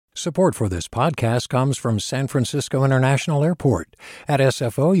Support for this podcast comes from San Francisco International Airport. At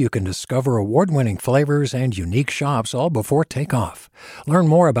SFO, you can discover award-winning flavors and unique shops all before takeoff. Learn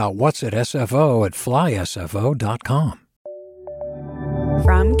more about what's at SFO at flysfo.com.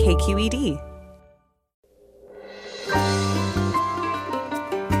 From KQED.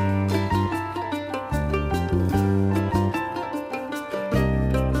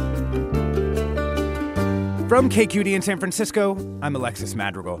 From KQED in San Francisco, I'm Alexis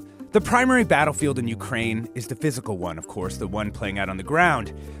Madrigal. The primary battlefield in Ukraine is the physical one, of course, the one playing out on the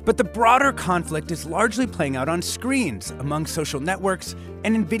ground. But the broader conflict is largely playing out on screens, among social networks,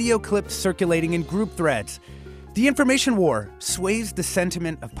 and in video clips circulating in group threads. The information war sways the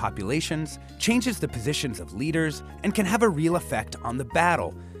sentiment of populations, changes the positions of leaders, and can have a real effect on the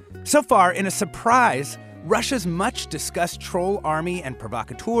battle. So far, in a surprise, Russia's much-discussed troll army and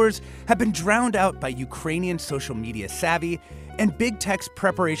provocateurs have been drowned out by Ukrainian social media savvy and big tech's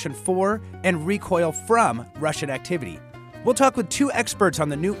preparation for and recoil from Russian activity. We'll talk with two experts on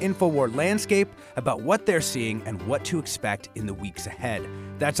the new Infowar landscape about what they're seeing and what to expect in the weeks ahead.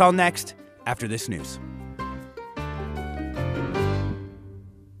 That's all next, after this news.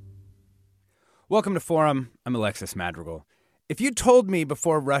 Welcome to Forum. I'm Alexis Madrigal. If you told me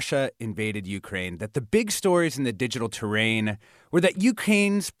before Russia invaded Ukraine that the big stories in the digital terrain were that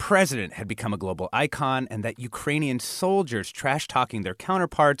Ukraine's president had become a global icon and that Ukrainian soldiers trash-talking their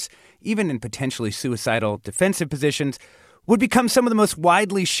counterparts, even in potentially suicidal defensive positions, would become some of the most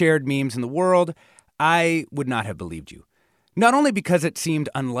widely shared memes in the world, I would not have believed you. Not only because it seemed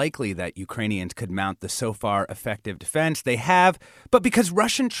unlikely that Ukrainians could mount the so far effective defense they have, but because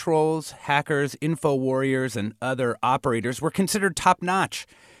Russian trolls, hackers, info warriors, and other operators were considered top-notch.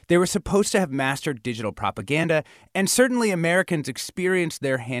 They were supposed to have mastered digital propaganda, and certainly Americans experienced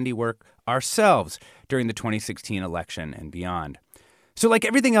their handiwork ourselves during the 2016 election and beyond. So like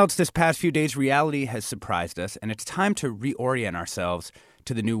everything else this past few days, reality has surprised us, and it's time to reorient ourselves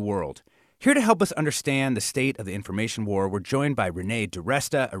to the new world. Here to help us understand the state of the information war, we're joined by Renee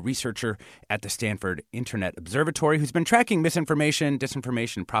DiResta, a researcher at the Stanford Internet Observatory who's been tracking misinformation,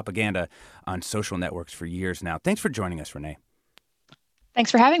 disinformation, propaganda on social networks for years now. Thanks for joining us, Renee.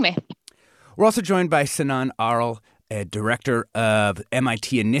 Thanks for having me. We're also joined by Sinan Aral, a director of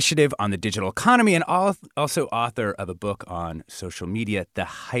MIT Initiative on the Digital Economy and also author of a book on social media, The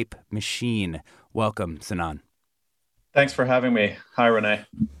Hype Machine. Welcome, Sinan. Thanks for having me. Hi, Renee.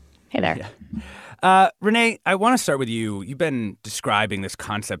 Hey there. Yeah. Renee, I want to start with you. You've been describing this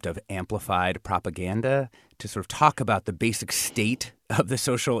concept of amplified propaganda to sort of talk about the basic state of the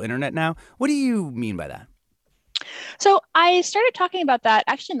social internet now. What do you mean by that? So I started talking about that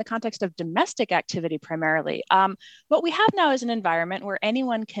actually in the context of domestic activity primarily. What we have now is an environment where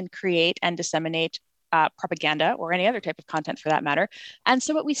anyone can create and disseminate propaganda or any other type of content for that matter. And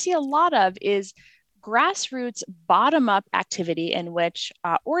so what we see a lot of is grassroots bottom-up activity in which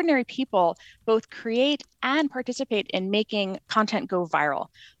ordinary people both create and participate in making content go viral.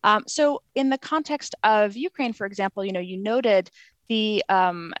 So in the context of Ukraine, for example, you noted the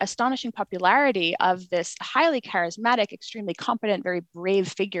astonishing popularity of this highly charismatic, extremely competent, very brave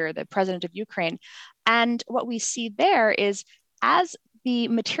figure, the president of Ukraine. And what we see there is as the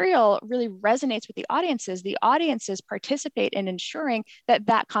material really resonates with the audiences participate in ensuring that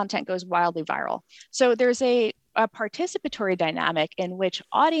that content goes wildly viral. So there's a participatory dynamic in which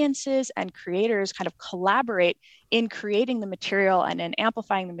audiences and creators kind of collaborate in creating the material and in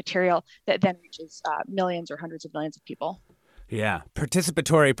amplifying the material that then reaches millions or hundreds of millions of people. Yeah,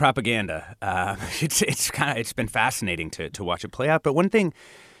 participatory propaganda. It's been fascinating to watch it play out. But one thing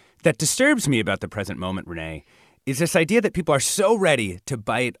that disturbs me about the present moment, Renee, is this idea that people are so ready to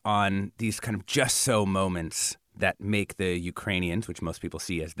bite on these kind of just so moments that make the Ukrainians, which most people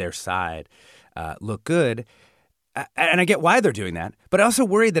see as their side, look good. And I get why they're doing that, but I also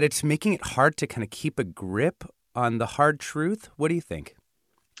worry that it's making it hard to kind of keep a grip on the hard truth. What do you think?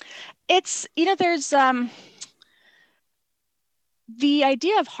 It's, there's the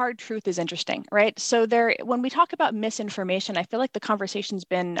idea of hard truth is interesting, right? So when we talk about misinformation, I feel like the conversation's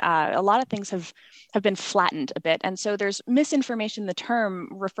been, a lot of things have been flattened a bit. And so there's misinformation. The term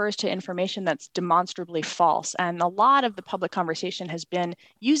refers to information that's demonstrably false. And a lot of the public conversation has been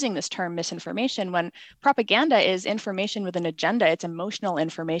using this term misinformation when propaganda is information with an agenda. It's emotional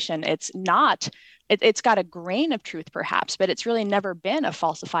information. It's not It's got a grain of truth, perhaps, but it's really never been a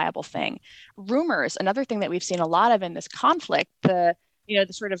falsifiable thing. Rumors, another thing that we've seen a lot of in this conflict, the the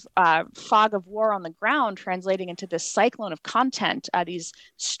sort of fog of war on the ground translating into this cyclone of content, these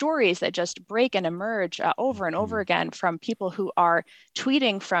stories that just break and emerge over and over again from people who are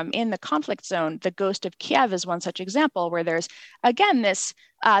tweeting from in the conflict zone. The Ghost of Kiev is one such example, where there's, again, this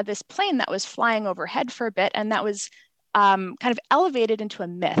plane that was flying overhead for a bit, and that was kind of elevated into a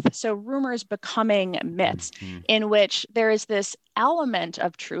myth. So rumors becoming myths, in which there is this element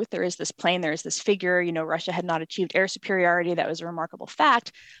of truth. There is this plane, there is this figure, Russia had not achieved air superiority. That was a remarkable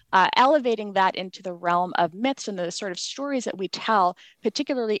fact. Elevating that into the realm of myths and the sort of stories that we tell,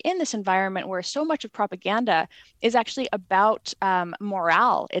 particularly in this environment where so much of propaganda is actually about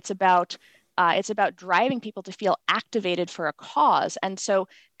morale. It's about driving people to feel activated for a cause. And so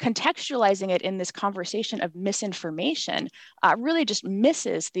contextualizing it in this conversation of misinformation really just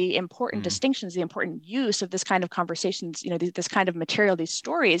misses the important distinctions, the important use of this kind of conversations, this kind of material, these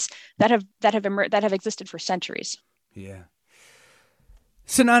stories that have existed for centuries. Yeah.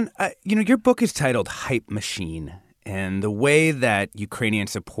 Sinan, your book is titled Hype Machine, and the way that Ukrainian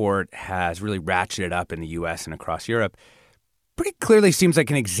support has really ratcheted up in the U.S. and across Europe pretty clearly seems like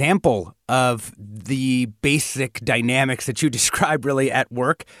an example of the basic dynamics that you describe really at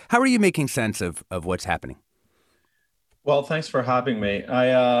work. How are you making sense of what's happening? Well, thanks for having me.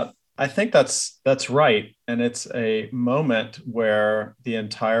 I think that's right. And it's a moment where the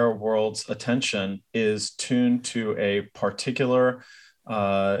entire world's attention is tuned to a particular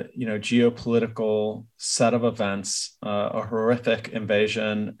geopolitical set of events, a horrific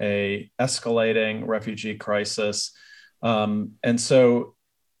invasion, a escalating refugee crisis. And so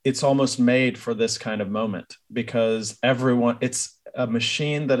it's almost made for this kind of moment, because it's a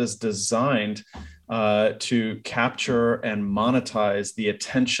machine that is designed to capture and monetize the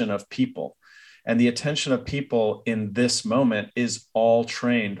attention of people. And the attention of people in this moment is all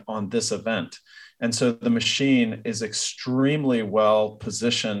trained on this event. And so the machine is extremely well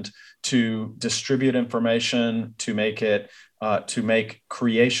positioned to distribute information, to make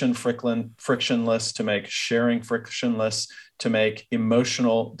creation frictionless, to make sharing frictionless, to make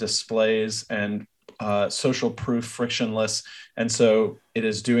emotional displays and social proof frictionless. And so it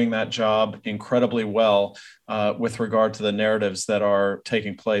is doing that job incredibly well with regard to the narratives that are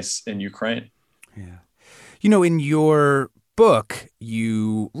taking place in Ukraine. Yeah. In your book,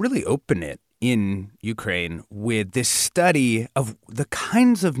 you really open it in Ukraine with this study of the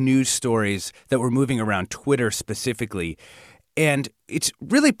kinds of news stories that were moving around Twitter specifically. And it's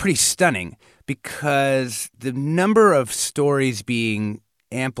really pretty stunning, because the number of stories being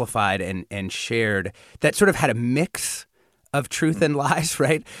amplified and shared that sort of had a mix of truth and lies,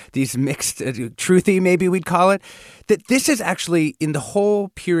 right? These mixed, truthy, maybe we'd call it, that this is actually, in the whole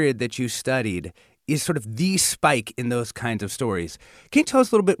period that you studied, is sort of the spike in those kinds of stories. Can you tell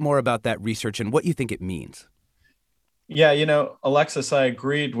us a little bit more about that research and what you think it means? Yeah, Alexis, I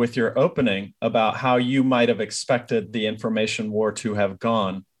agreed with your opening about how you might have expected the information war to have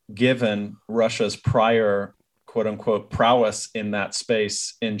gone, given Russia's prior, quote unquote, prowess in that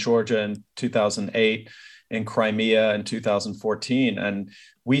space in Georgia in 2008, in Crimea in 2014. And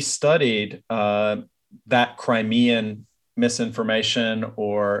we studied that Crimean misinformation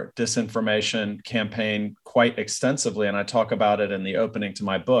or disinformation campaign quite extensively. And I talk about it in the opening to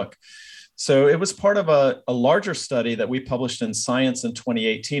my book. So it was part of a larger study that we published in Science in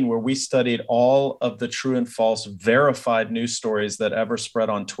 2018, where we studied all of the true and false verified news stories that ever spread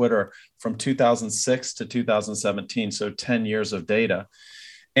on Twitter from 2006 to 2017, so 10 years of data.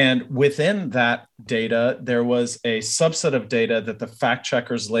 And within that data, there was a subset of data that the fact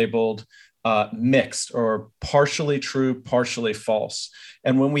checkers labeled mixed, or partially true, partially false.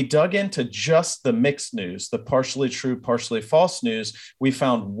 And when we dug into just the mixed news, the partially true, partially false news, we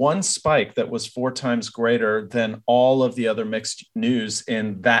found one spike that was 4 times greater than all of the other mixed news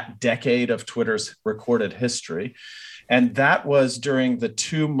in that decade of Twitter's recorded history. And that was during the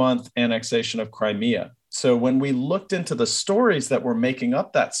 2-month annexation of Crimea. So when we looked into the stories that were making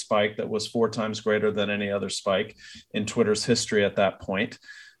up that spike that was 4 times greater than any other spike in Twitter's history at that point,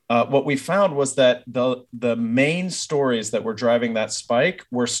 what we found was that the main stories that were driving that spike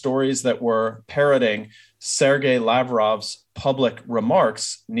were stories that were parroting Sergei Lavrov's public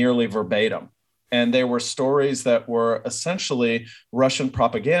remarks nearly verbatim. And they were stories that were essentially Russian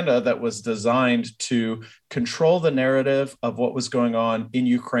propaganda that was designed to control the narrative of what was going on in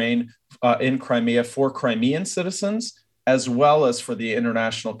Ukraine, in Crimea, for Crimean citizens, as well as for the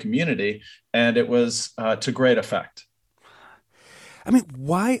international community. And it was to great effect. I mean,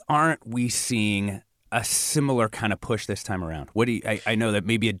 why aren't we seeing a similar kind of push this time around? I know that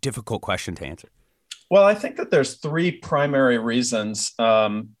may be a difficult question to answer. Well, I think that there's 3 primary reasons.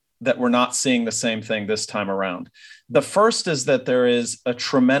 that we're not seeing the same thing this time around. The first is that there is a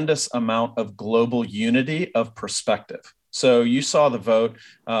tremendous amount of global unity of perspective. So you saw the vote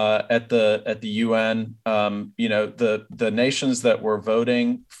at the UN. The nations that were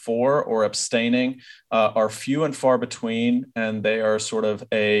voting for or abstaining are few and far between, and they are sort of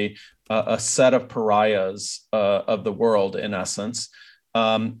a set of pariahs of the world, in essence.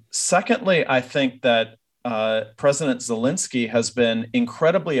 Secondly, I think that President Zelensky has been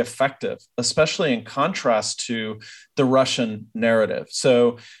incredibly effective, especially in contrast to the Russian narrative.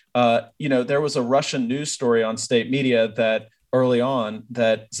 So, there was a Russian news story on state media that early on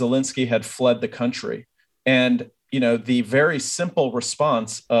that Zelensky had fled the country. And, the very simple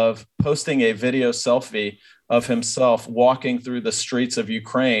response of posting a video selfie of himself walking through the streets of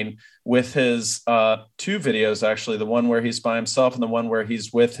Ukraine with his two videos, actually, the one where he's by himself and the one where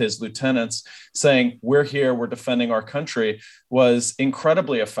he's with his lieutenants, saying, "We're here, we're defending our country," was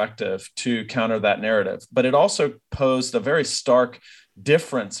incredibly effective to counter that narrative. But it also posed a very stark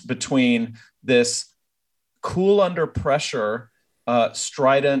difference between this cool under pressure,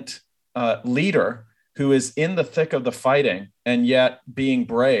 strident leader who is in the thick of the fighting and yet being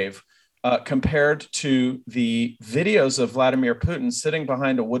brave, compared to the videos of Vladimir Putin sitting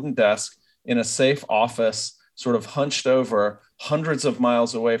behind a wooden desk in a safe office, sort of hunched over hundreds of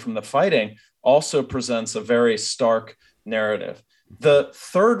miles away from the fighting, also presents a very stark narrative. The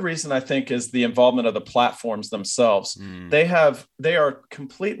third reason, I think, is the involvement of the platforms themselves. They are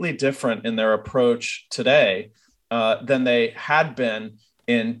completely different in their approach today than they had been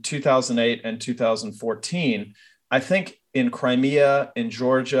in 2008 and 2014. I think in Crimea, in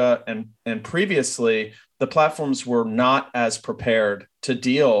Georgia, and previously, the platforms were not as prepared to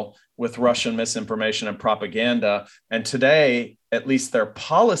deal with Russian misinformation and propaganda. And today, at least their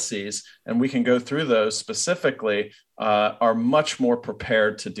policies, and we can go through those specifically, are much more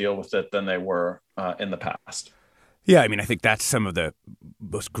prepared to deal with it than they were in the past. Yeah, I mean, I think that's some of the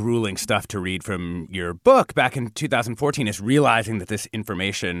most grueling stuff to read from your book back in 2014 is realizing that this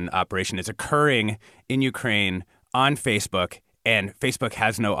information operation is occurring in Ukraine on Facebook, and Facebook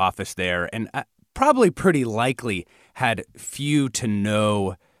has no office there, and probably pretty likely had few to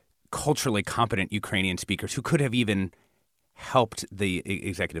no culturally competent Ukrainian speakers who could have even helped the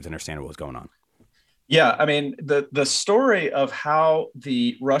executives understand what was going on. Yeah, I mean, the story of how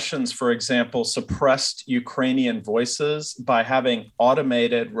the Russians, for example, suppressed Ukrainian voices by having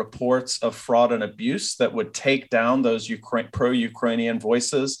automated reports of fraud and abuse that would take down those pro-Ukrainian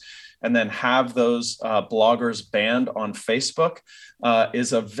voices and then have those bloggers banned on Facebook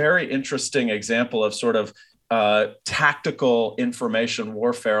is a very interesting example of sort of tactical information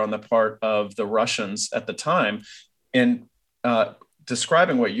warfare on the part of the Russians at the time. In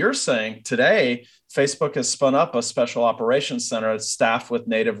describing what you're saying, today, Facebook has spun up a special operations center staffed with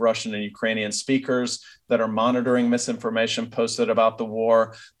native Russian and Ukrainian speakers that are monitoring misinformation posted about the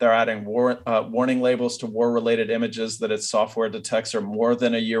war. They're adding warning labels to war-related images that its software detects are more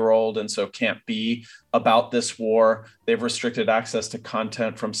than a year old and so can't be about this war. They've restricted access to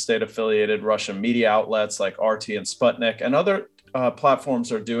content from state-affiliated Russian media outlets like RT and Sputnik, and other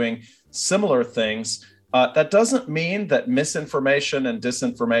platforms are doing similar things. That doesn't mean that misinformation and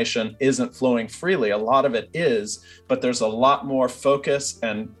disinformation isn't flowing freely. A lot of it is, but there's a lot more focus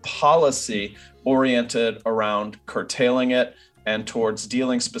and policy oriented around curtailing it and towards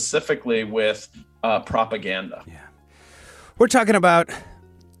dealing specifically with propaganda. Yeah. We're talking about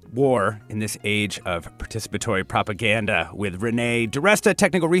war in this age of participatory propaganda with Renee DiResta,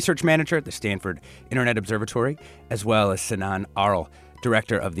 Technical Research Manager at the Stanford Internet Observatory, as well as Sinan Arel,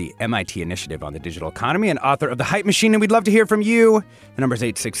 Director of the MIT Initiative on the Digital Economy and author of The Hype Machine. And we'd love to hear from you. The number is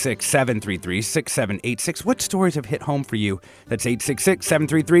 866-733-6786. What stories have hit home for you? That's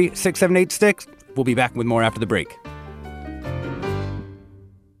 866-733-6786. We'll be back with more after the break.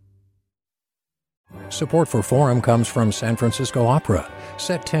 Support for Forum comes from San Francisco Opera.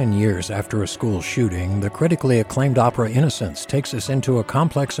 Set 10 years after a school shooting, the critically acclaimed opera Innocence takes us into a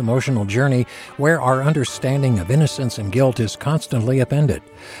complex emotional journey where our understanding of innocence and guilt is constantly upended.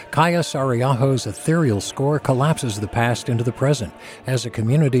 Kaya Sariaho's ethereal score collapses the past into the present as a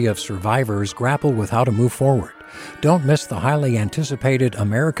community of survivors grapple with how to move forward. Don't miss the highly anticipated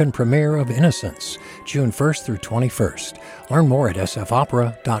American premiere of Innocence, June 1st through 21st. Learn more at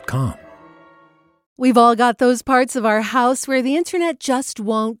sfopera.com. We've all got those parts of our house where the internet just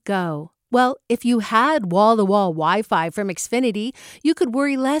won't go. Well, if you had wall-to-wall Wi-Fi from Xfinity, you could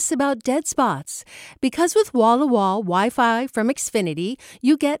worry less about dead spots. Because with wall-to-wall Wi-Fi from Xfinity,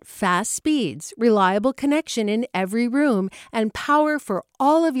 you get fast speeds, reliable connection in every room, and power for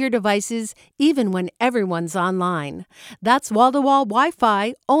all of your devices, even when everyone's online. That's wall-to-wall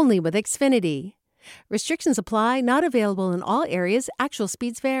Wi-Fi only with Xfinity. Restrictions apply, not available in all areas. Actual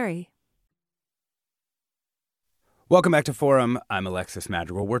speeds vary. Welcome back to Forum. I'm Alexis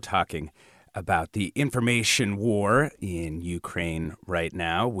Madrigal. We're talking about the information war in Ukraine right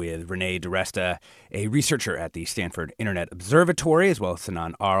now with Renee DiResta, a researcher at the Stanford Internet Observatory, as well as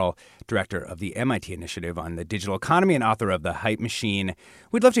Sinan Arl, director of the MIT Initiative on the Digital Economy and author of The Hype Machine.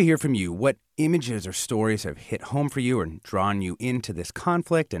 We'd love to hear from you. What images or stories have hit home for you and drawn you into this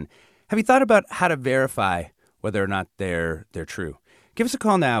conflict? And have you thought about how to verify whether or not they're true? Give us a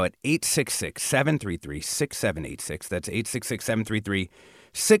call now at 866-733-6786. That's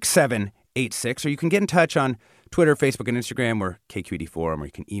 866-733-6786. Or you can get in touch on Twitter, Facebook, and Instagram. We're KQED Forum, or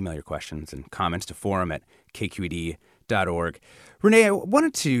you can email your questions and comments to forum@kqed.org. Renee, I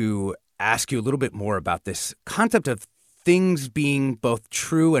wanted to ask you a little bit more about this concept of things being both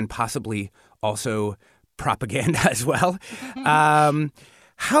true and possibly also propaganda as well.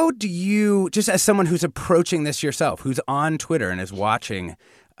 How do you, just as someone who's approaching this yourself, who's on Twitter and is watching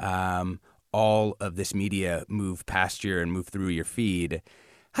all of this media move past you and move through your feed,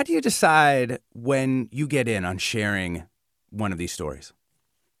 how do you decide when you get in on sharing one of these stories?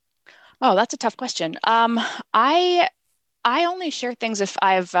 Oh, that's a tough question. I only share things if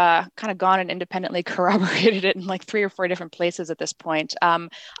I've kind of gone and independently corroborated it in like 3 or 4 different places at this point.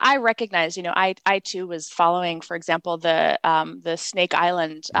 I recognize, I too was following, for example, the Snake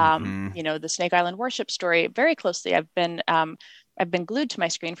Island, the Snake Island worship story very closely. I've been glued to my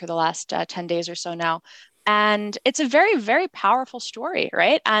screen for the last 10 days or so now. And it's a very, very powerful story,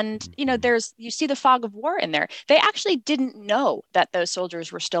 right? And, you see the fog of war in there. They actually didn't know that those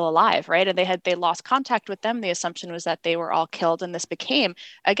soldiers were still alive, right? And they lost contact with them. The assumption was that they were all killed. And this became,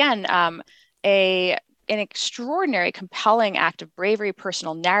 again, an extraordinary, compelling act of bravery,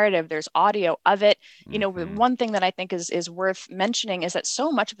 personal narrative. There's audio of it. One thing that I think is worth mentioning is that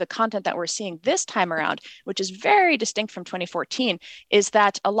so much of the content that we're seeing this time around, which is very distinct from 2014, is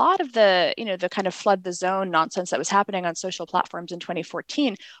that a lot of the kind of flood the zone nonsense that was happening on social platforms in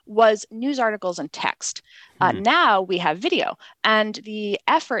 2014 was news articles and text. Now we have video, and the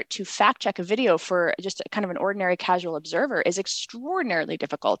effort to fact check a video for just kind of an ordinary casual observer is extraordinarily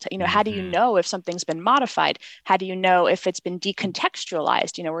difficult. How do you know if something's been modified? How do you know if it's been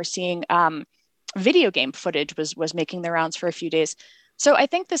decontextualized? We're seeing video game footage was making the rounds for a few days. So I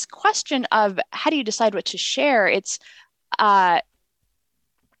think this question of how do you decide what to share, it's I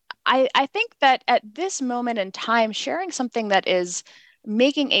think that at this moment in time, sharing something that is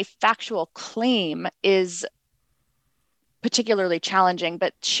making a factual claim is particularly challenging,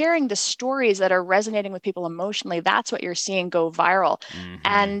 but sharing the stories that are resonating with people emotionally, that's what you're seeing go viral.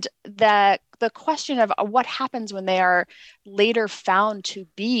 And the question of what happens when they are later found to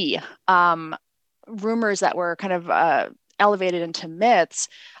be rumors that were kind of elevated into myths,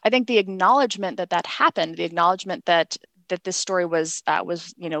 I think the acknowledgement that happened, the acknowledgement that this story was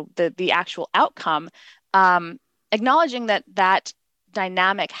the actual outcome, acknowledging that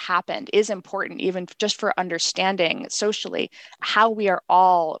dynamic happened is important, even just for understanding socially how we are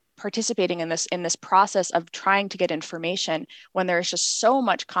all participating in this process of trying to get information when there is just so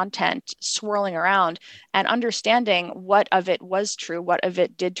much content swirling around, and understanding what of it was true, what of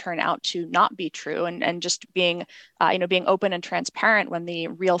it did turn out to not be true, and just being open and transparent when the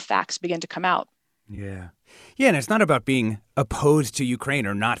real facts begin to come out. Yeah, and it's not about being opposed to Ukraine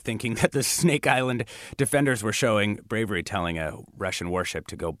or not thinking that the Snake Island defenders were showing bravery, telling a Russian warship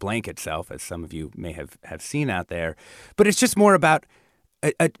to go blank itself, as some of you may have seen out there. But it's just more about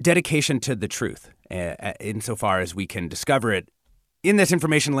a dedication to the truth, insofar as we can discover it in this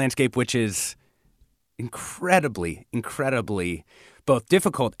information landscape, which is incredibly, incredibly both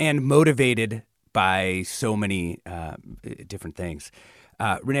difficult and motivated by so many different things.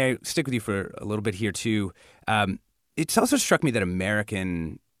 Renee, stick with you for a little bit here, too. It's also struck me that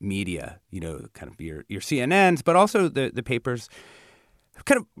American media, kind of your CNNs, but also the papers, have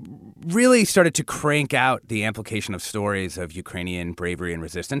kind of really started to crank out the amplification of stories of Ukrainian bravery and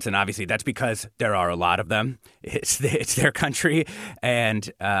resistance. And obviously that's because there are a lot of them. It's their country, and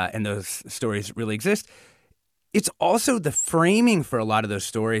those stories really exist. It's also the framing for a lot of those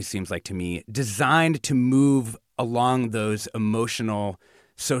stories, seems like to me, designed to move along those emotional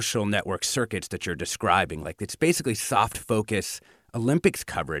social network circuits that you're describing. Like, it's basically soft focus Olympics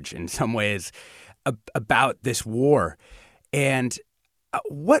coverage in some ways about this war. And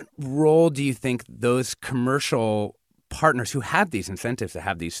What role do you think those commercial partners who have these incentives to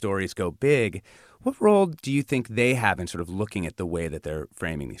have these stories go big, what role do you think they have in sort of looking at the way that they're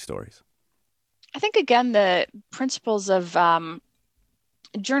framing these stories? I think, again, the principles of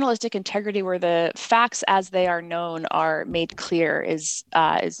journalistic integrity, where the facts as they are known are made clear, is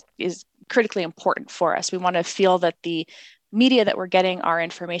critically important for us. We want to feel that the media that we're getting our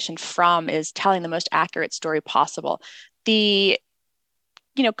information from is telling the most accurate story possible. The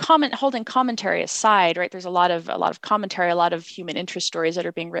holding commentary aside, right? There's a lot of commentary, a lot of human interest stories that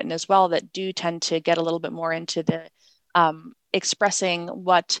are being written as well that do tend to get a little bit more into the expressing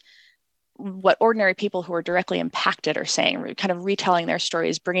what ordinary people who are directly impacted are saying, kind of retelling their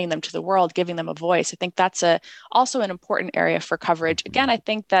stories, bringing them to the world, giving them a voice. I think that's also an important area for coverage. Again, I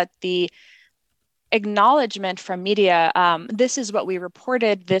think that the acknowledgement from media, this is what we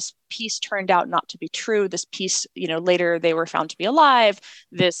reported, this piece turned out not to be true, this piece, later they were found to be alive,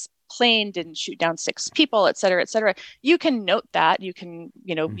 this plane didn't shoot down 6 people, et cetera, et cetera. You can note that, you can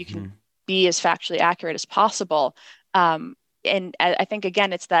be as factually accurate as possible. And I think,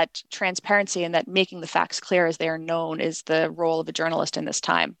 again, it's that transparency and that making the facts clear as they are known is the role of a journalist in this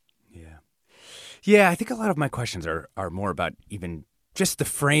time. Yeah, I think a lot of my questions are more about even just the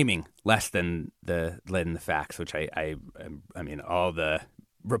framing, less than the facts, which I mean, all the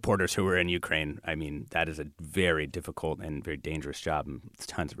reporters who were in Ukraine, I mean, that is a very difficult and very dangerous job, and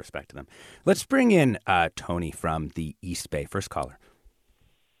tons of respect to them. Let's bring in Tony from the East Bay, first caller.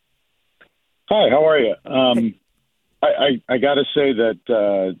 Hi, how are you? I got to say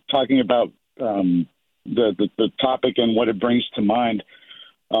that talking about the topic and what it brings to mind,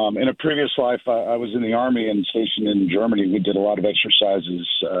 in a previous life, I was in the Army and stationed in Germany. We did a lot of exercises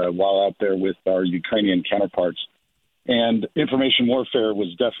while out there with our Ukrainian counterparts. And information warfare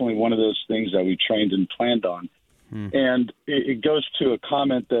was definitely one of those things that we trained and planned on. And it goes to a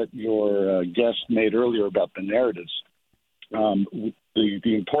comment that your guest made earlier about the narratives.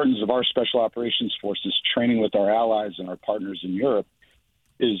 The importance of our Special Operations Forces training with our allies and our partners in Europe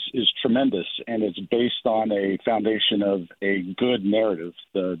is tremendous, and it's based on a foundation of a good narrative.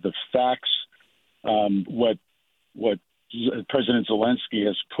 The facts, what President Zelensky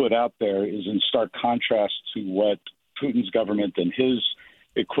has put out there is in stark contrast to what Putin's government and his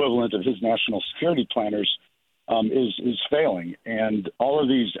equivalent of his national security planners is failing. And all of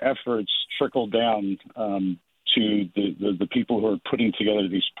these efforts trickle down to the people who are putting together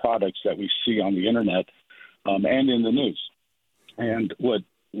these products that we see on the internet and in the news. And what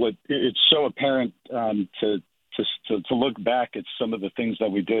it's so apparent to look back at some of the things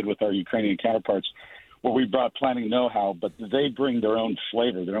that we did with our Ukrainian counterparts, where we brought planning know-how, but they bring their own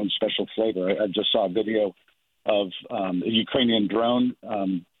flavor, their own special flavor. I just saw a video of a Ukrainian drone,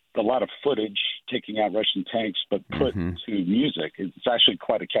 a lot of footage taking out Russian tanks, but put to music. It's actually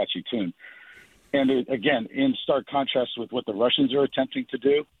quite a catchy tune. And again, in stark contrast with what the Russians are attempting to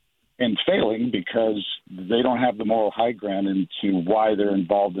do and failing because they don't have the moral high ground into why they're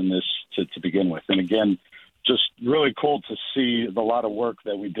involved in this to begin with. And again, just really cool to see a lot of work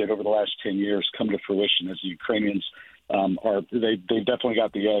that we did over the last 10 years come to fruition as the Ukrainians they definitely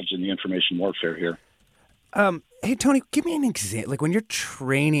got the edge in the information warfare here. Hey, Tony, give me an example. Like when you're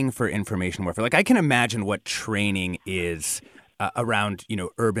training for information warfare, like I can imagine what training is around,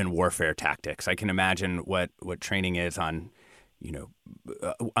 urban warfare tactics. I can imagine what training is on,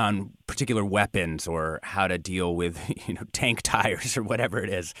 on particular weapons or how to deal with, tank tires or whatever it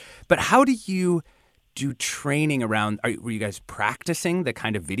is. But how do you do training around? Were you guys practicing the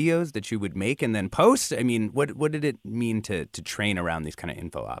kind of videos that you would make and then post? I mean, what did it mean to train around these kind of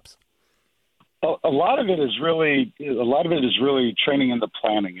info ops? A lot of it is really training in the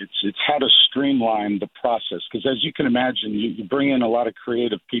planning. It's how to streamline the process, because as you can imagine, you bring in a lot of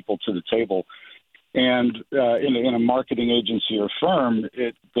creative people to the table, and in a marketing agency or firm,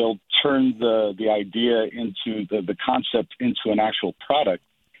 they'll turn the idea into the concept into an actual product,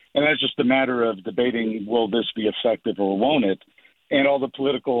 and that's just a matter of debating, will this be effective or won't it, and all the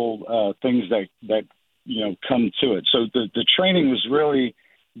political things that come to it. So the training was really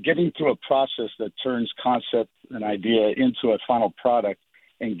getting through a process that turns concept and idea into a final product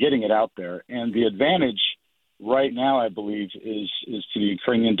and getting it out there. And the advantage right now, I believe, is to the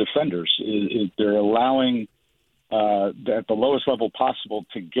Ukrainian defenders. They're allowing at the lowest level possible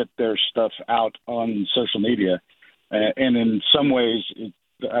to get their stuff out on social media. And in some ways,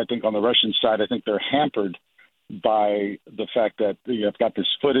 I think on the Russian side, I think they're hampered by the fact that I've got this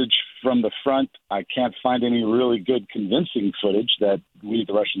footage from the front. I can't find any really good convincing footage that the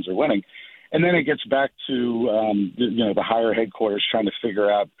Russians are winning. And then it gets back to, the higher headquarters trying to figure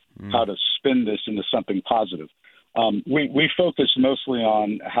out how to spin this into something positive. We focus mostly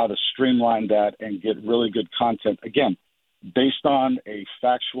on how to streamline that and get really good content, again, based on a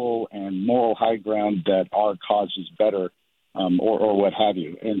factual and moral high ground that our cause is better, or what have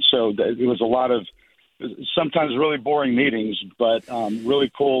you. And so it was a lot of sometimes really boring meetings, but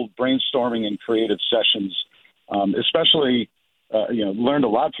really cool brainstorming and creative sessions, especially learned a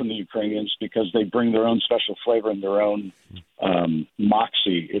lot from the Ukrainians because they bring their own special flavor and their own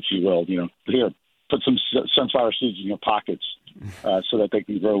moxie, if you will. Here, put some sunflower seeds in your pockets so that they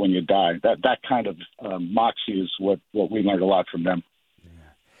can grow when you die. That kind of moxie is what we learned a lot from them. Yeah.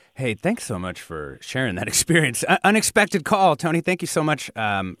 Hey, thanks so much for sharing that experience. Unexpected call, Tony. Thank you so much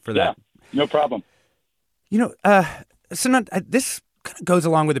for that. Yeah, no problem. So this kind of goes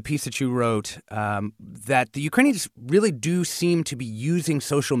along with a piece that you wrote that the Ukrainians really do seem to be using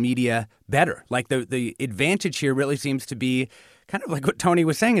social media better. Like the advantage here really seems to be kind of like what Tony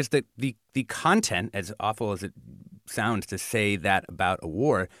was saying, is that the content, as awful as it sounds to say that about a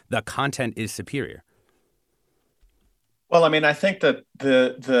war, the content is superior. Well, I mean, I think that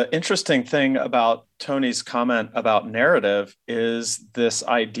the interesting thing about Tony's comment about narrative is this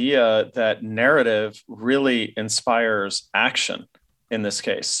idea that narrative really inspires action in this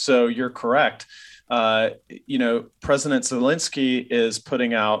case. So you're correct. President Zelensky is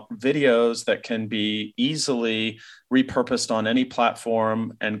putting out videos that can be easily repurposed on any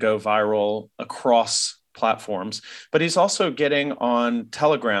platform and go viral across platforms, but he's also getting on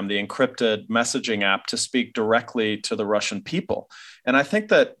Telegram, the encrypted messaging app, to speak directly to the Russian people. And I think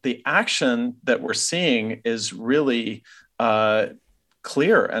that the action that we're seeing is really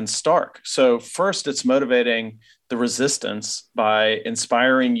clear and stark. So first, it's motivating the resistance by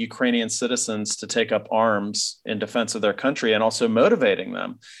inspiring Ukrainian citizens to take up arms in defense of their country, and also motivating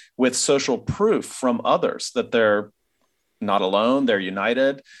them with social proof from others that they're not alone, they're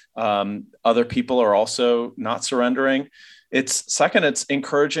united. Other people are also not surrendering. It's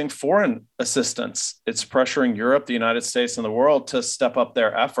encouraging foreign assistance. It's pressuring Europe, the United States, and the world to step up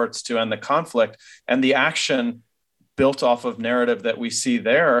their efforts to end the conflict. And the action built off of narrative that we see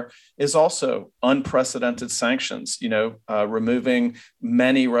there is also unprecedented sanctions, removing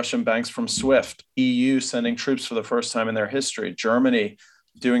many Russian banks from SWIFT, EU sending troops for the first time in their history, Germany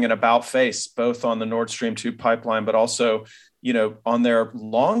doing an about face, both on the Nord Stream 2 pipeline, but also, on their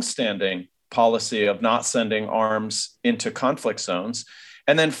longstanding policy of not sending arms into conflict zones.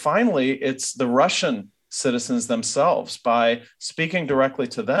 And then finally, it's the Russian citizens themselves. By speaking directly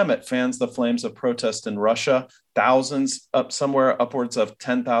to them, it fans the flames of protest in Russia. Thousands, upwards of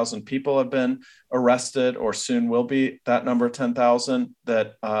 10,000 people have been arrested, or soon will be that number 10,000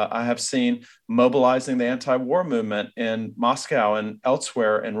 that I have seen, mobilizing the anti-war movement in Moscow and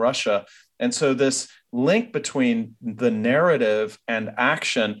elsewhere in Russia. And so this link between the narrative and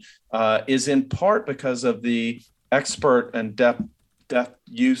action is in part because of the expert and depth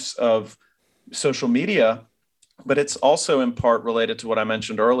use of social media, but it's also in part related to what I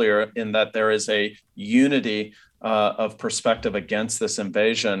mentioned earlier, in that there is a unity of perspective against this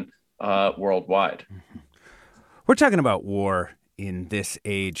invasion worldwide. We're talking about war in this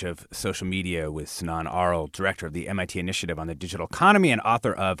age of social media with Sinan Arel, director of the MIT Initiative on the Digital Economy and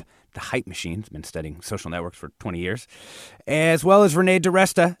author of The Hype Machine. He's been studying social networks for 20 years, as well as Renee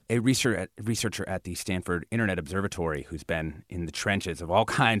DiResta, a researcher at the Stanford Internet Observatory, who's been in the trenches of all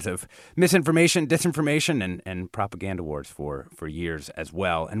kinds of misinformation, disinformation, and propaganda wars for years as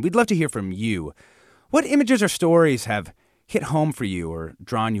well. And we'd love to hear from you. What images or stories have hit home for you or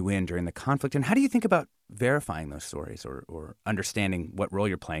drawn you in during the conflict? And how do you think about verifying those stories or understanding what role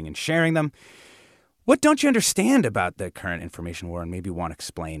you're playing in sharing them? What don't you understand about the current information war and maybe want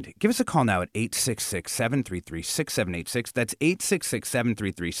explained? Give us a call now at 866-733-6786. That's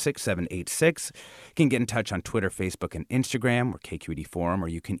 866-733-6786. You can get in touch on Twitter, Facebook, and Instagram, or KQED Forum, or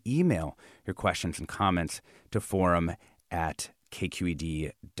you can email your questions and comments to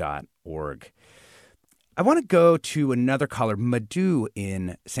forum@kqed.org. I want to go to another caller, Madhu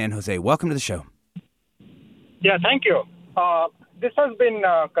in San Jose. Welcome to the show. Yeah, thank you. This has been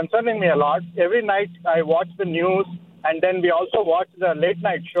concerning me a lot. Every night I watch the news, and then we also watch the late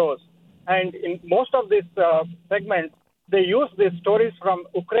night shows. And in most of these segments, they use these stories from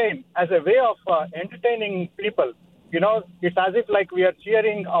Ukraine as a way of entertaining people. It's as if like we are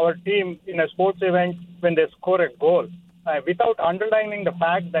cheering our team in a sports event when they score a goal, without underlining the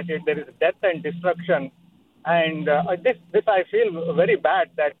fact that there is death and destruction. And this I feel very bad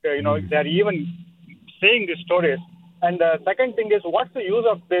that they're even saying these stories. And the second thing is, what's the use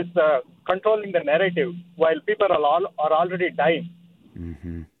of this controlling the narrative while people are already dying?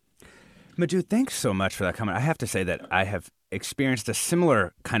 Mm-hmm. Madhu, thanks so much for that comment. I have to say that I have experienced a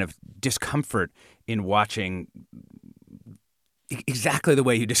similar kind of discomfort in watching exactly the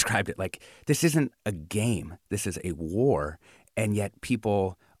way you described it. Like, this isn't a game. This is a war. And yet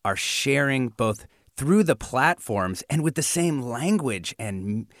people are sharing both through the platforms and with the same language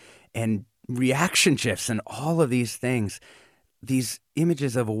and reaction GIFs and all of these things, these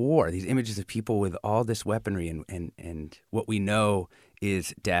images of a war, these images of people with all this weaponry and what we know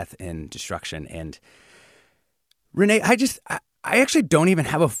is death and destruction. And Renee, I actually don't even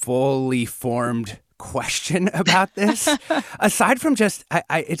have a fully formed question about this, aside from just,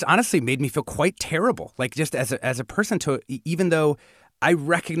 it's honestly made me feel quite terrible. Like, just as a person, even though I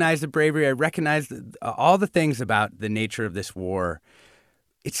recognize the bravery, I recognize all the things about the nature of this war,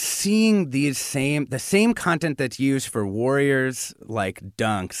 it's seeing the same content that's used for warriors like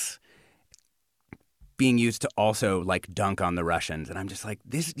dunks being used to also like dunk on the Russians. And I'm just like,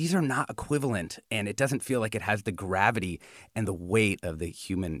 these are not equivalent. And it doesn't feel like it has the gravity and the weight of the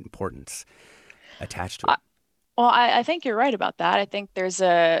human importance attached to it. Well, I think you're right about that. I think there's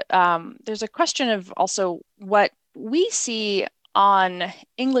a question of also what we see on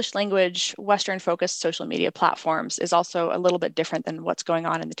English language, Western focused social media platforms is also a little bit different than what's going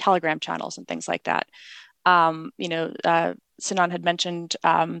on in the Telegram channels and things like that. Sinan had mentioned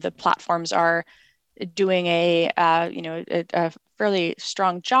the platforms are doing a fairly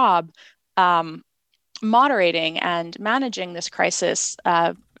strong job moderating and managing this crisis.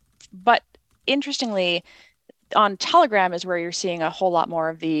 But interestingly, on Telegram is where you're seeing a whole lot more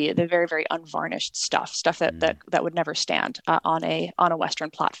of the very, very unvarnished stuff that would never stand on a Western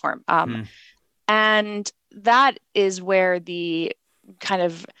platform. And that is where the kind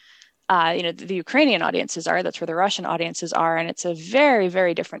of the Ukrainian audiences are. That's where the Russian audiences are, and it's a very,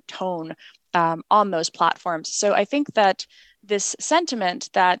 very different tone on those platforms. So I think that this sentiment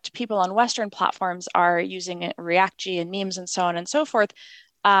that people on Western platforms are using React-G and memes and so on and so forth,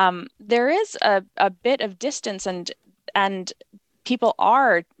 there is a bit of distance, and people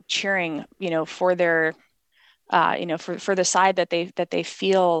are cheering, for their, for the side that they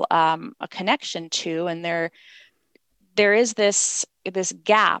feel a connection to, and there is this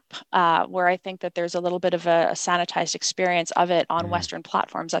gap where I think that there's a little bit of a sanitized experience of it on Western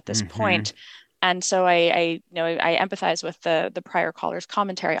platforms at this point. And so I empathize with the prior caller's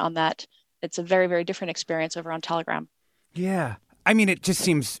commentary on that. It's a very, very different experience over on Telegram. Yeah. I mean, it just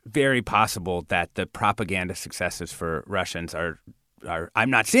seems very possible that the propaganda successes for Russians are I'm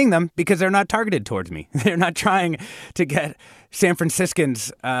not seeing them because they're not targeted towards me. They're not trying to get San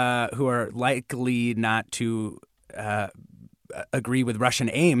Franciscans who are likely not to agree with Russian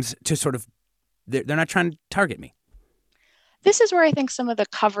aims to sort of, they're not trying to target me. This is where I think some of the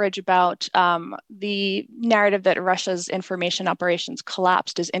coverage about the narrative that Russia's information operations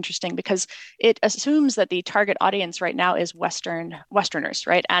collapsed is interesting, because it assumes that the target audience right now is Westerners,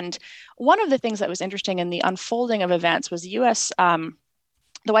 right? And one of the things that was interesting in the unfolding of events was the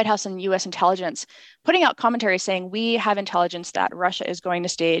White House and U.S. intelligence putting out commentary saying, we have intelligence that Russia is going to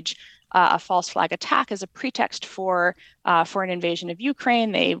stage a false flag attack as a pretext for an invasion of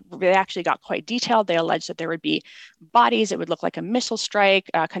Ukraine. They actually got quite detailed. They alleged that there would be bodies. It would look like a missile strike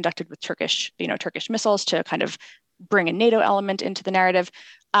conducted with Turkish missiles to kind of bring a NATO element into the narrative.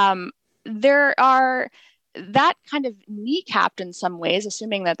 There are that kind of kneecapped in some ways,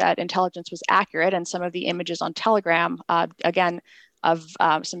 assuming that intelligence was accurate, and some of the images on Telegram, again, of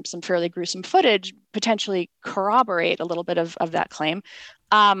some fairly gruesome footage potentially corroborate a little bit of that claim.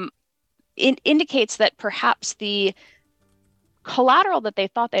 It indicates that perhaps the collateral that they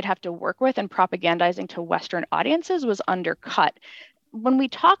thought they'd have to work with in propagandizing to Western audiences was undercut. When we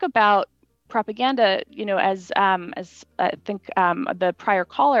talk about propaganda, as I think the prior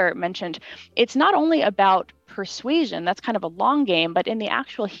caller mentioned, it's not only about persuasion. That's kind of a long game, but in the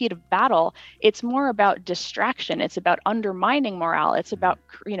actual heat of battle, it's more about distraction. It's about undermining morale. It's about,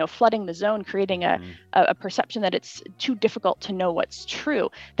 flooding the zone, creating a perception that it's too difficult to know what's true.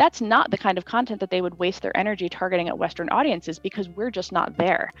 That's not the kind of content that they would waste their energy targeting at Western audiences, because we're just not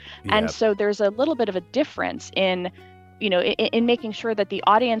there. Yep. And so there's a little bit of a difference in making sure that the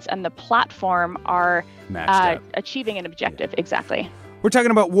audience and the platform are achieving an objective. Exactly. We're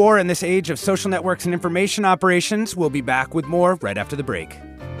talking about war in this age of social networks and information operations. We'll be back with more right after the break.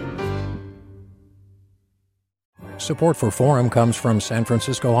 Support for Forum comes from San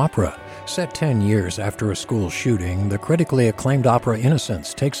Francisco Opera. Set 10 years after a school shooting, the critically acclaimed opera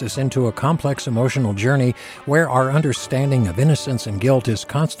Innocence takes us into a complex emotional journey where our understanding of innocence and guilt is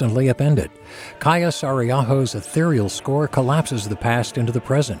constantly upended. Kaya Sariaho's ethereal score collapses the past into the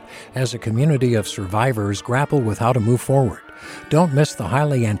present as a community of survivors grapple with how to move forward. Don't miss the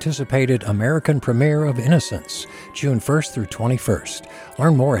highly anticipated American premiere of Innocence, June 1st through 21st.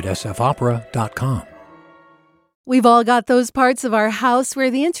 Learn more at sfopera.com. We've all got those parts of our house where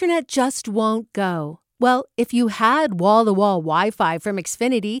the internet just won't go. Well, if you had wall-to-wall Wi-Fi from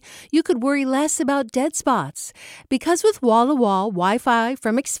Xfinity, you could worry less about dead spots. Because with wall-to-wall Wi-Fi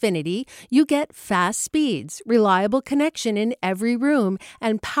from Xfinity, you get fast speeds, reliable connection in every room,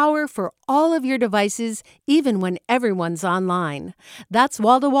 and power for all of your devices, even when everyone's online. That's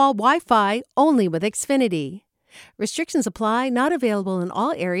wall-to-wall Wi-Fi only with Xfinity. Restrictions apply, not available in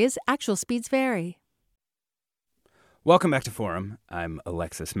all areas. Actual speeds vary. Welcome back to Forum. I'm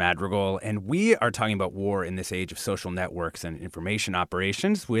Alexis Madrigal, and we are talking about war in this age of social networks and information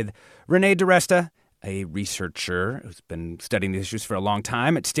operations with Renee DiResta, a researcher who's been studying these issues for a long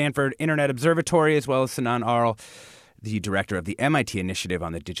time at Stanford Internet Observatory, as well as Sinan Arl, the director of the MIT Initiative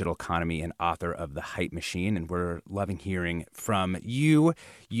on the Digital Economy and author of The Hype Machine. And we're loving hearing from you.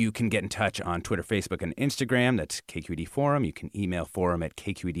 You can get in touch on Twitter, Facebook, and Instagram. That's KQED Forum. You can email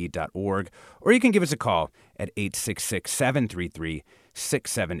forum@kqed.org, or you can give us a call at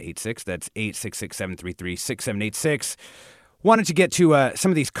 866-733-6786. That's 866-733-6786. Wanted to get to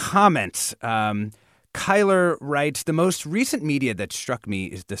some of these comments. Kyler writes, the most recent media that struck me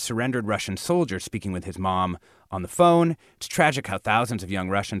is the surrendered Russian soldier speaking with his mom on the phone. It's tragic how thousands of young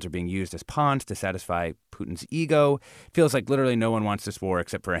Russians are being used as pawns to satisfy Putin's ego. It feels like literally no one wants this war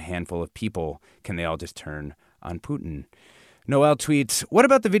except for a handful of people. Can they all just turn on Putin? Noel tweets, what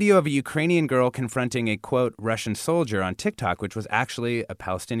about the video of a Ukrainian girl confronting a, quote, Russian soldier on TikTok, which was actually a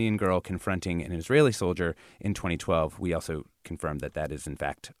Palestinian girl confronting an Israeli soldier in 2012? We also confirmed that that is, in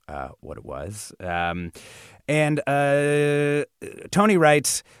fact, what it was. And Tony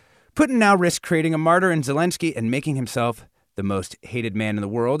writes, Putin now risks creating a martyr in Zelensky and making himself the most hated man in the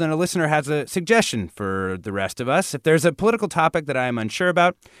world. And a listener has a suggestion for the rest of us. If there's a political topic that I am unsure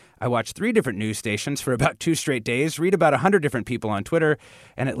about, I watch 3 different news stations for about 2 straight days, read about 100 different people on Twitter,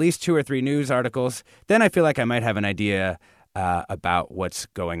 and at least 2 or 3 news articles. Then I feel like I might have an idea about what's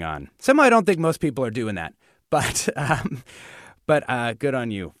going on. Somehow I don't think most people are doing that, but good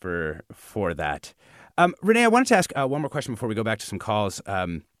on you for that. Renee, I wanted to ask one more question before we go back to some calls.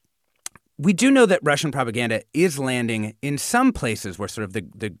 We do know that Russian propaganda is landing in some places where sort of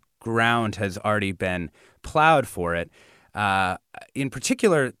the ground has already been plowed for it. In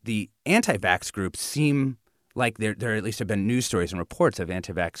particular, the anti-vax groups seem like there at least have been news stories and reports of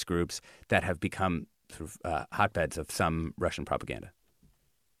anti-vax groups that have become sort of hotbeds of some Russian propaganda.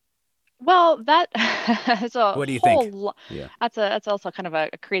 Well, that is a what do you think? Yeah. That's also kind of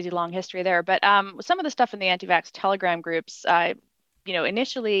a crazy long history there. But some of the stuff in the anti-vax Telegram groups,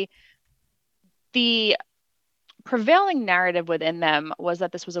 initially the prevailing narrative within them was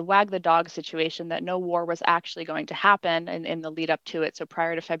that this was a wag the dog situation, that no war was actually going to happen in the lead up to it. So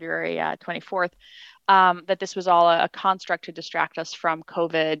prior to February 24th, that this was all a construct to distract us from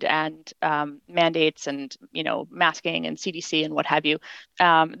COVID and mandates and, masking and CDC and what have you.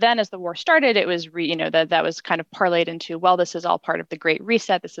 Then as the war started, it was, that was kind of parlayed into, well, this is all part of the Great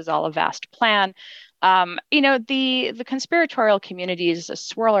Reset. This is all a vast plan. The conspiratorial communities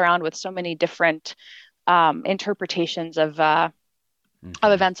swirl around with so many different interpretations of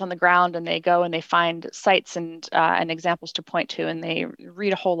events on the ground, and they go and they find sites and examples to point to, and they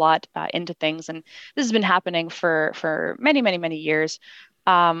read a whole lot into things. And this has been happening for many, many, many years.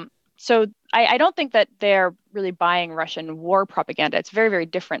 So I don't think that they're really buying Russian war propaganda. It's very, very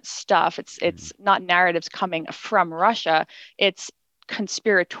different stuff. It's not narratives coming from Russia. It's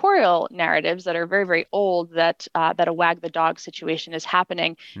conspiratorial narratives that are very, very old, that a wag the dog situation is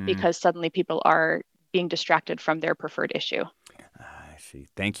happening because suddenly people are being distracted from their preferred issue. I see.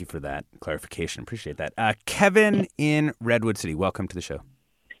 Thank you for that clarification. Appreciate that. Kevin in Redwood City, welcome to the show.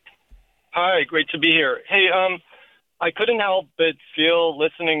 Hi, great to be here. Hey, I couldn't help but feel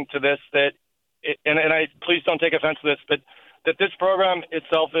listening to this and I please don't take offense to this, but that this program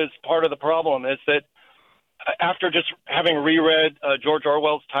itself is part of the problem. Is that after just having reread George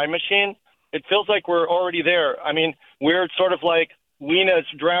Orwell's Time Machine, it feels like we're already there. I mean, we're sort of like Weena's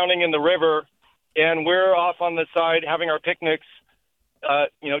drowning in the river, and we're off on the side having our picnics,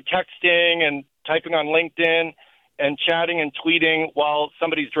 texting and typing on LinkedIn and chatting and tweeting while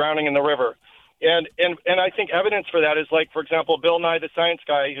somebody's drowning in the river. And I think evidence for that is, like, for example, Bill Nye the Science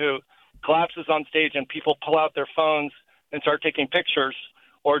Guy, who collapses on stage and people pull out their phones and start taking pictures,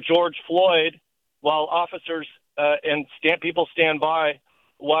 or George Floyd, while officers and people stand by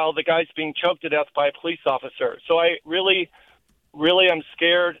while the guy's being choked to death by a police officer. So I really am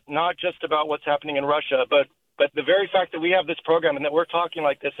scared, not just about what's happening in Russia, but the very fact that we have this program and that we're talking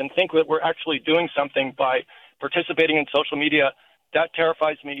like this and think that we're actually doing something by participating in social media, that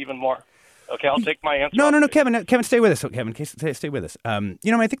terrifies me even more. Okay, I'll take my answer. No, Kevin, stay with us. Kevin, stay with us.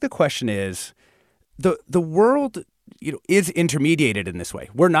 I think the question is, the world, is intermediated in this way.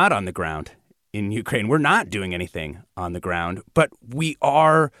 We're not on the ground in Ukraine. We're not doing anything on the ground, but we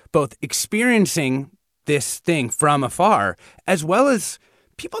are both experiencing this thing from afar, as well as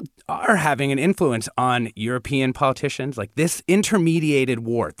people are having an influence on European politicians. Like this intermediated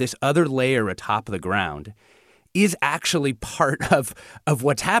war, this other layer atop the ground, is actually part of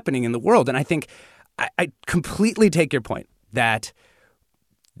what's happening in the world. And I think I completely take your point that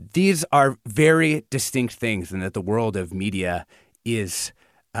these are very distinct things and that the world of media is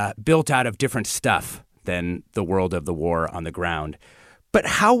built out of different stuff than the world of the war on the ground. But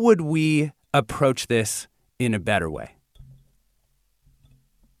how would we approach this in a better way?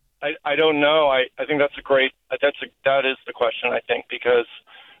 I don't know. I think that is the question, I think, because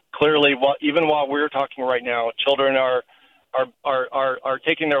clearly, even while we're talking right now, children are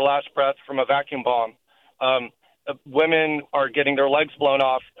taking their last breath from a vacuum bomb. Women are getting their legs blown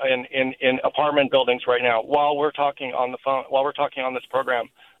off in apartment buildings right now while we're talking on the phone, while we're talking on this program.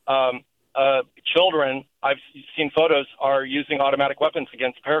 Children, I've seen photos, are using automatic weapons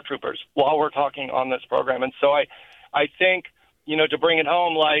against paratroopers while we're talking on this program. And so I think, to bring it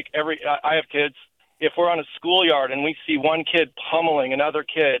home, like I have kids, if we're on a schoolyard and we see one kid pummeling another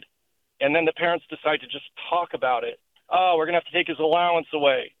kid, and then the parents decide to just talk about it. Oh, we're going to have to take his allowance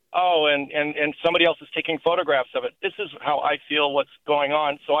away. Oh, and somebody else is taking photographs of it. This is how I feel what's going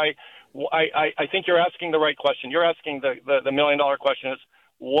on. So I think you're asking the right question. You're asking the million-dollar question is,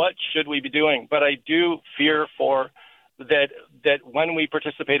 what should we be doing? But I do fear for that when we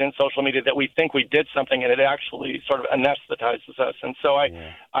participate in social media, that we think we did something and it actually sort of anesthetizes us. And so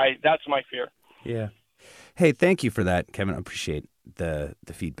that's my fear. Yeah. Hey, thank you for that, Kevin. I appreciate the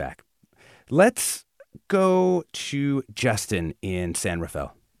feedback. Let's go to Justin in San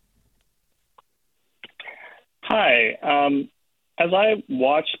Rafael. Hi. As I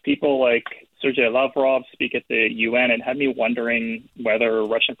watch people like Sergei Lavrov speak at the UN, it had me wondering whether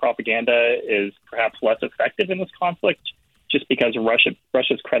Russian propaganda is perhaps less effective in this conflict just because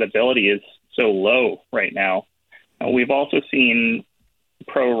Russia's credibility is so low right now. We've also seen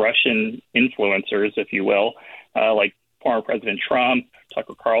pro-Russian influencers, if you will, like former President Trump,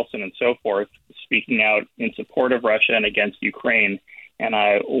 Tucker Carlson, and so forth, speaking out in support of Russia and against Ukraine. And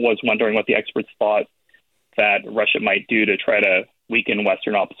I was wondering what the experts thought that Russia might do to try to weaken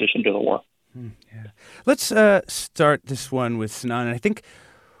Western opposition to the war. Yeah. Let's start this one with Sinan. And I think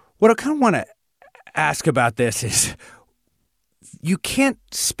what I kind of want to ask about this is you can't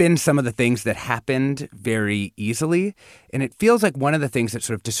spin some of the things that happened very easily. And it feels like one of the things that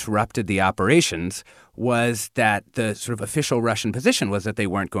sort of disrupted the operations was that the sort of official Russian position was that they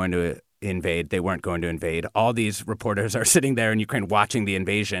weren't going to invade. They weren't going to invade. All these reporters are sitting there in Ukraine watching the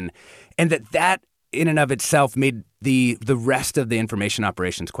invasion. And that in and of itself made the rest of the information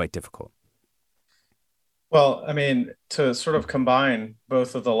operations quite difficult. Well, I mean, to sort of combine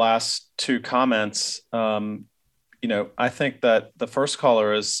both of the last two comments, I think that the first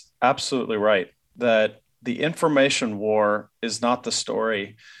caller is absolutely right, that the information war is not the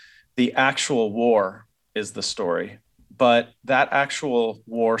story. The actual war is the story. But that actual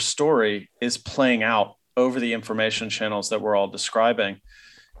war story is playing out over the information channels that we're all describing.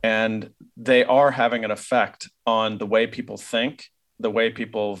 And they are having an effect on the way people think, the way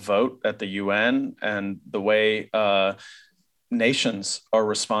people vote at the UN, and the way nations are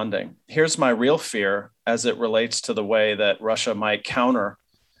responding. Here's my real fear as it relates to the way that Russia might counter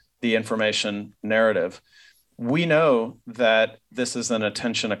the information narrative. We know that this is an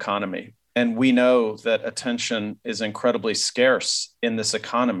attention economy, and we know that attention is incredibly scarce in this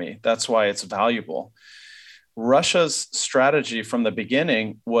economy. That's why it's valuable. Russia's strategy from the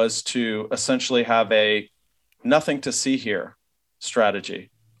beginning was to essentially have a nothing to see here strategy.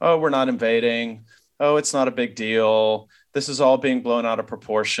 Oh, we're not invading. Oh, it's not a big deal. This is all being blown out of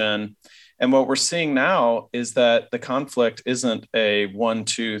proportion. And what we're seeing now is that the conflict isn't a 1,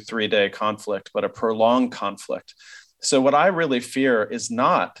 2, 3 day conflict, but a prolonged conflict. So what I really fear is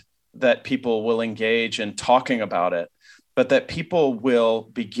not that people will engage in talking about it, but that people will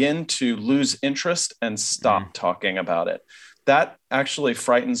begin to lose interest and stop talking about it. That actually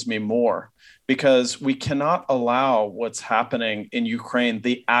frightens me more, because we cannot allow what's happening in Ukraine,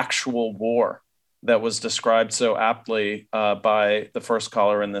 the actual war that was described so aptly by the first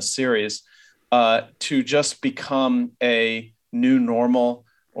caller in this series, to just become a new normal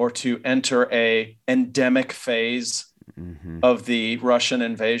or to enter an endemic phase of the Russian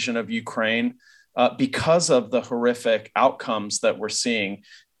invasion of Ukraine. Because of the horrific outcomes that we're seeing.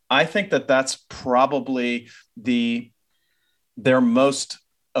 I think that that's probably their most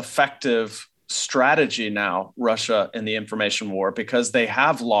effective strategy now, Russia in the information war, because they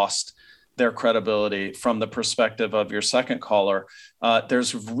have lost their credibility from the perspective of your second caller.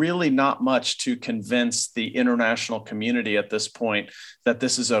 There's really not much to convince the international community at this point that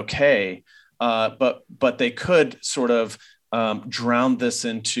this is okay, but they could sort of drown this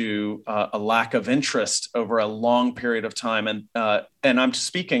into a lack of interest over a long period of time. And I'm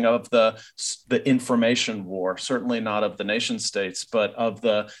speaking of the information war, certainly not of the nation states, but of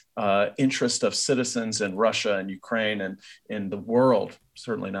the interest of citizens in Russia and Ukraine and in the world,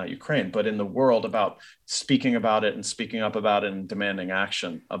 certainly not Ukraine, but in the world, about speaking about it and speaking up about it and demanding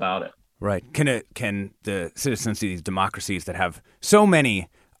action about it. Right. Can the citizens of these democracies that have so many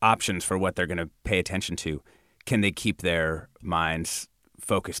options for what they're going to pay attention to, can they keep their minds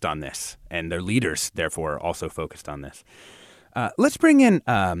focused on this and their leaders, therefore, also focused on this? Let's bring in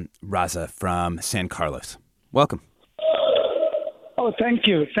Raza from San Carlos. Welcome. Oh, thank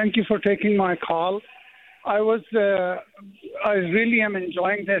you. Thank you for taking my call. I really am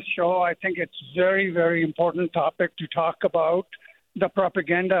enjoying this show. I think it's very, very important topic to talk about, the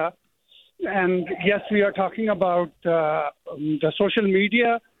propaganda. And yes, we are talking about the social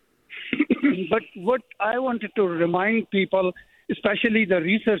media. But what I wanted to remind people, especially the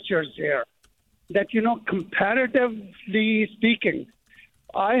researchers here, that, comparatively speaking,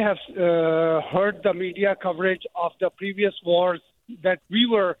 I have heard the media coverage of the previous wars that we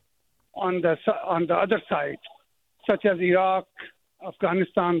were on the other side, such as Iraq,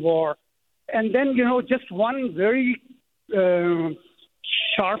 Afghanistan war. And then, just one very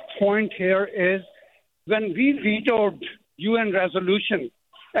sharp point here is when we vetoed UN resolution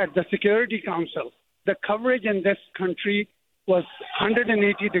at the Security Council, the coverage in this country was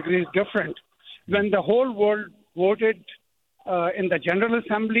 180 degrees different. When the whole world voted in the General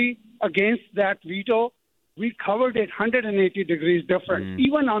Assembly against that veto, we covered it 180 degrees different.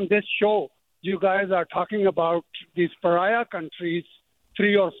 Even on this show, you guys are talking about these pariah countries,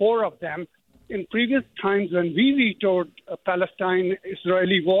 3 or 4 of them. In previous times when we vetoed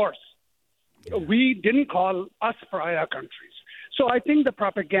Palestine-Israeli wars, we didn't call us pariah countries. So I think the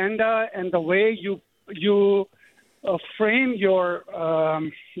propaganda and the way you frame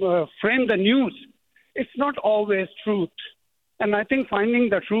the news, it's not always truth. And I think finding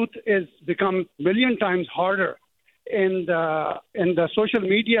the truth is become a million times harder in the social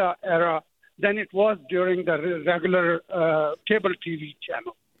media era than it was during the regular cable TV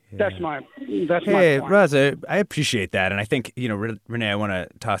channel. Yeah. That's my point. Raza, I appreciate that. And I think, Renee, I want to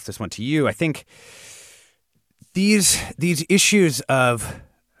toss this one to you. I think these issues of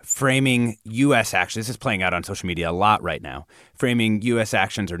framing U.S. actions, this is playing out on social media a lot right now, framing U.S.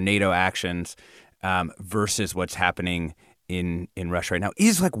 actions or NATO actions versus what's happening in Russia right now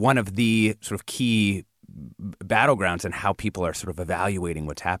is like one of the sort of key battlegrounds in how people are sort of evaluating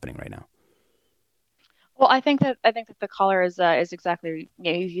what's happening right now. Well, I think that the caller is exactly,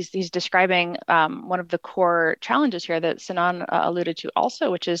 he's describing one of the core challenges here that Sinan alluded to also,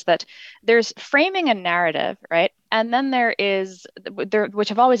 which is that there's framing a narrative, right? And then which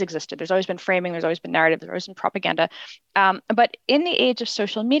have always existed. There's always been framing, there's always been narrative, there's always been propaganda. But in the age of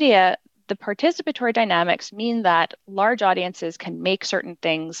social media, the participatory dynamics mean that large audiences can make certain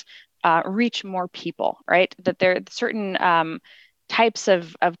things reach more people, right? That there are certain types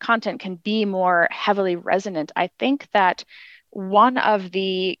of content can be more heavily resonant. I think that one of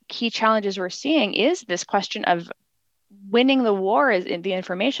the key challenges we're seeing is this question of winning the war in the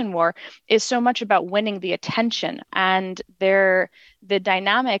information war is so much about winning the attention, and the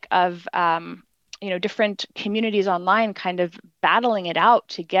dynamic of different communities online kind of battling it out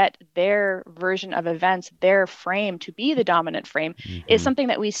to get their version of events, their frame to be the dominant frame is something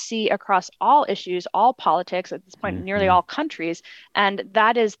that we see across all issues, all politics at this point, nearly all countries. And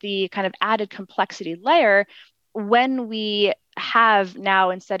that is the kind of added complexity layer when we have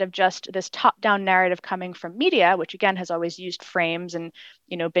now, instead of just this top-down narrative coming from media, which again has always used frames and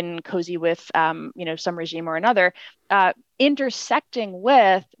been cozy with some regime or another, intersecting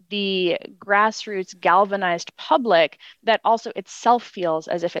with the grassroots galvanized public that also itself feels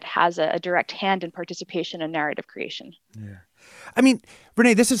as if it has a direct hand in participation in narrative creation. Yeah, I mean,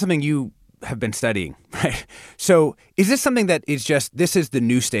 Renee, this is something you have been studying, right? So is this something that is this is the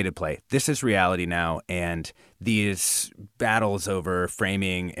new state of play? This is reality now, and these battles over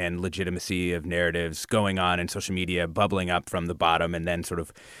framing and legitimacy of narratives going on in social media, bubbling up from the bottom and then sort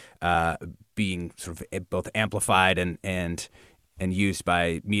of being sort of both amplified and used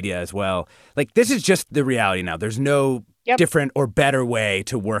by media as well. Like, this is just the reality now. There's no different or better way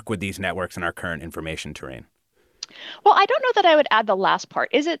to work with these networks in our current information terrain. Well, I don't know that I would add the last part.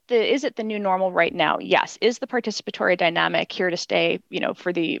 Is it the new normal right now? Yes. Is the participatory dynamic here to stay,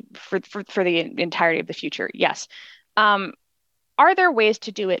 for the entirety of the future? Yes. Are there ways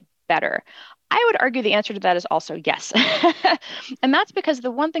to do it better? I would argue the answer to that is also yes. And that's because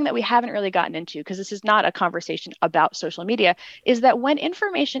the one thing that we haven't really gotten into, because this is not a conversation about social media, is that when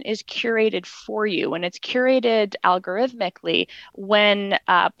information is curated for you, when it's curated algorithmically, when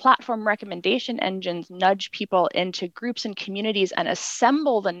platform recommendation engines nudge people into groups and communities and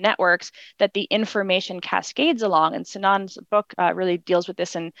assemble the networks that the information cascades along, and Sanan's book really deals with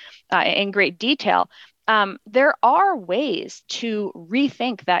this in great detail, there are ways to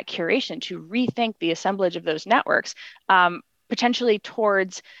rethink that curation, to rethink the assemblage of those networks, potentially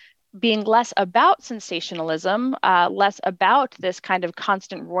towards being less about sensationalism, less about this kind of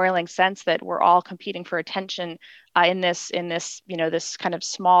constant roiling sense that we're all competing for attention in this this kind of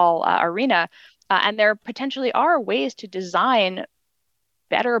small arena. And there potentially are ways to design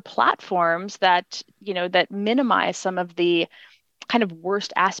better platforms that that minimize some of the kind of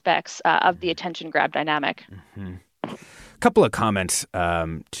worst aspects of the attention grab dynamic. Mm-hmm. A couple of comments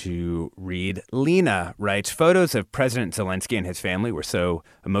to read. Lena writes, photos of President Zelensky and his family were so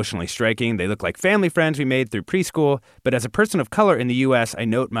emotionally striking. They look like family friends we made through preschool. But as a person of color in the U.S., I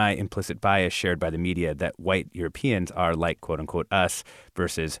note my implicit bias shared by the media that white Europeans are like, quote unquote, us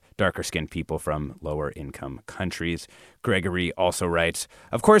versus darker skinned people from lower income countries. Gregory also writes,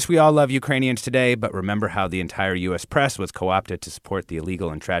 of course, we all love Ukrainians today, but remember how the entire U.S. press was co-opted to support the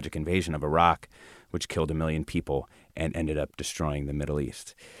illegal and tragic invasion of Iraq, which killed 1 million people and ended up destroying the Middle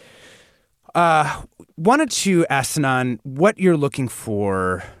East. Wanted to ask Sanan what you're looking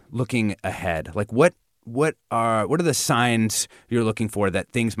for looking ahead. Like what are the signs you're looking for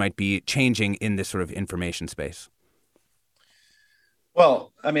that things might be changing in this sort of information space?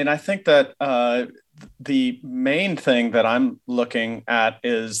 Well, I mean, I think that the main thing that I'm looking at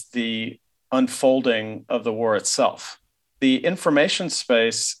is the unfolding of the war itself. The information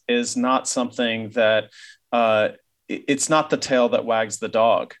space is not something that it's not the tail that wags the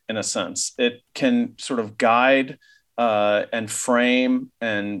dog, in a sense. It can sort of guide and frame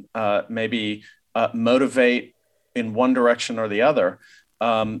and maybe motivate in one direction or the other.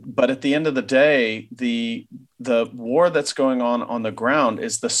 But at the end of the day, the war that's going on the ground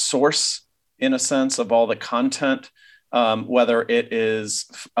is the source, in a sense, of all the content, whether it is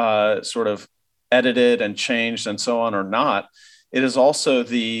sort of edited and changed and so on or not. It is also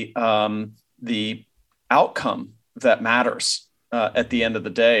the outcome that matters at the end of the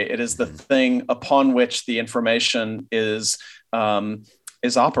day. It is the thing upon which the information is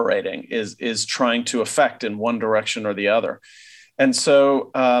operating, is trying to affect in one direction or the other. And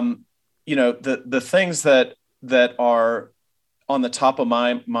so, the things that are on the top of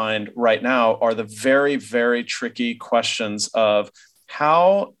my mind right now are the very, very tricky questions of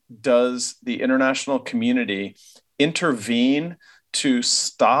how does the international community intervene to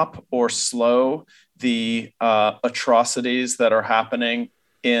stop or slow the atrocities that are happening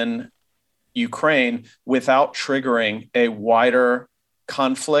in Ukraine without triggering a wider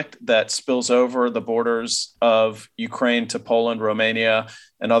conflict that spills over the borders of Ukraine to Poland, Romania,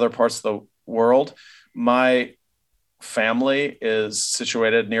 and other parts of the world. My family is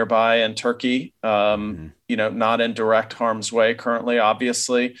situated nearby in Turkey, not in direct harm's way currently,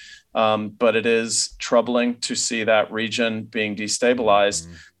 obviously, but it is troubling to see that region being destabilized.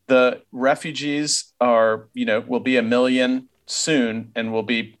 The refugees will be 1 million soon and will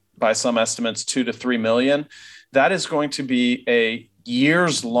be, by some estimates, 2 to 3 million. That is going to be a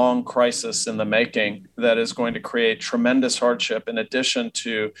years-long crisis in the making that is going to create tremendous hardship in addition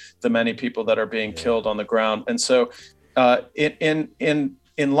to the many people that are being killed on the ground. And so in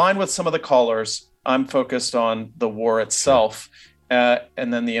line with some of the callers, I'm focused on the war itself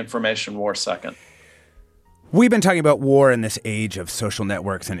and then the information war second. We've been talking about war in this age of social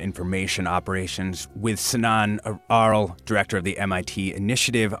networks and information operations with Sanan Aral, director of the MIT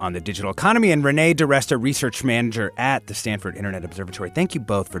Initiative on the Digital Economy, and Renee DiResta, research manager at the Stanford Internet Observatory. Thank you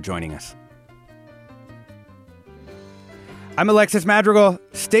both for joining us. I'm Alexis Madrigal.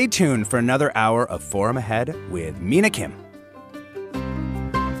 Stay tuned for another hour of Forum Ahead with Mina Kim.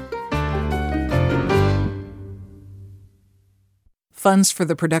 Funds for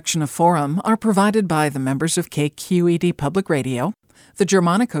the production of Forum are provided by the members of KQED Public Radio, the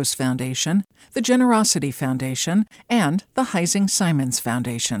Germanicos Foundation, the Generosity Foundation, and the Heising-Simons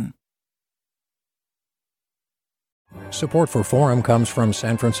Foundation. Support for Forum comes from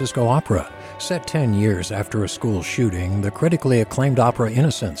San Francisco Opera. Set 10 years after a school shooting, the critically acclaimed opera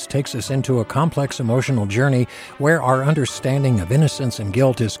Innocence takes us into a complex emotional journey where our understanding of innocence and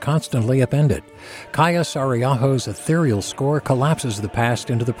guilt is constantly upended. Kaya Sariaho's ethereal score collapses the past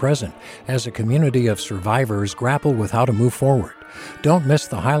into the present as a community of survivors grapple with how to move forward. Don't miss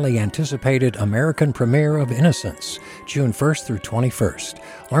the highly anticipated American premiere of Innocence, June 1st through 21st.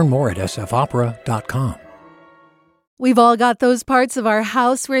 Learn more at sfopera.com. We've all got those parts of our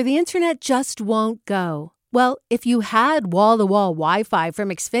house where the internet just won't go. Well, if you had wall-to-wall Wi-Fi from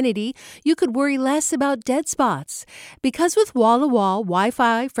Xfinity, you could worry less about dead spots. Because with wall-to-wall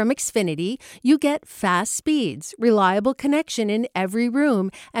Wi-Fi from Xfinity, you get fast speeds, reliable connection in every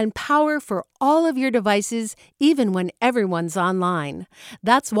room, and power for all of your devices, even when everyone's online.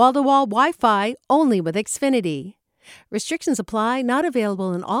 That's wall-to-wall Wi-Fi only with Xfinity. Restrictions apply, not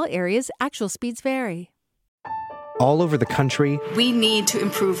available in all areas. Actual speeds vary. All over the country, we need to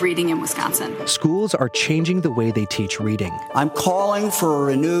improve reading in Wisconsin. Schools are changing the way they teach reading. I'm calling for a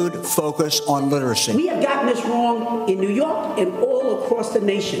renewed focus on literacy. We have gotten this wrong in New York and all across the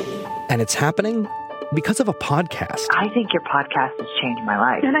nation. And it's happening because of a podcast. I think your podcast has changed my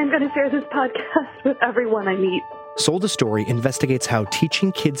life. And I'm going to share this podcast with everyone I meet. Sold a Story investigates how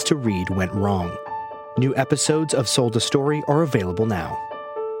teaching kids to read went wrong. New episodes of Sold a Story are available now.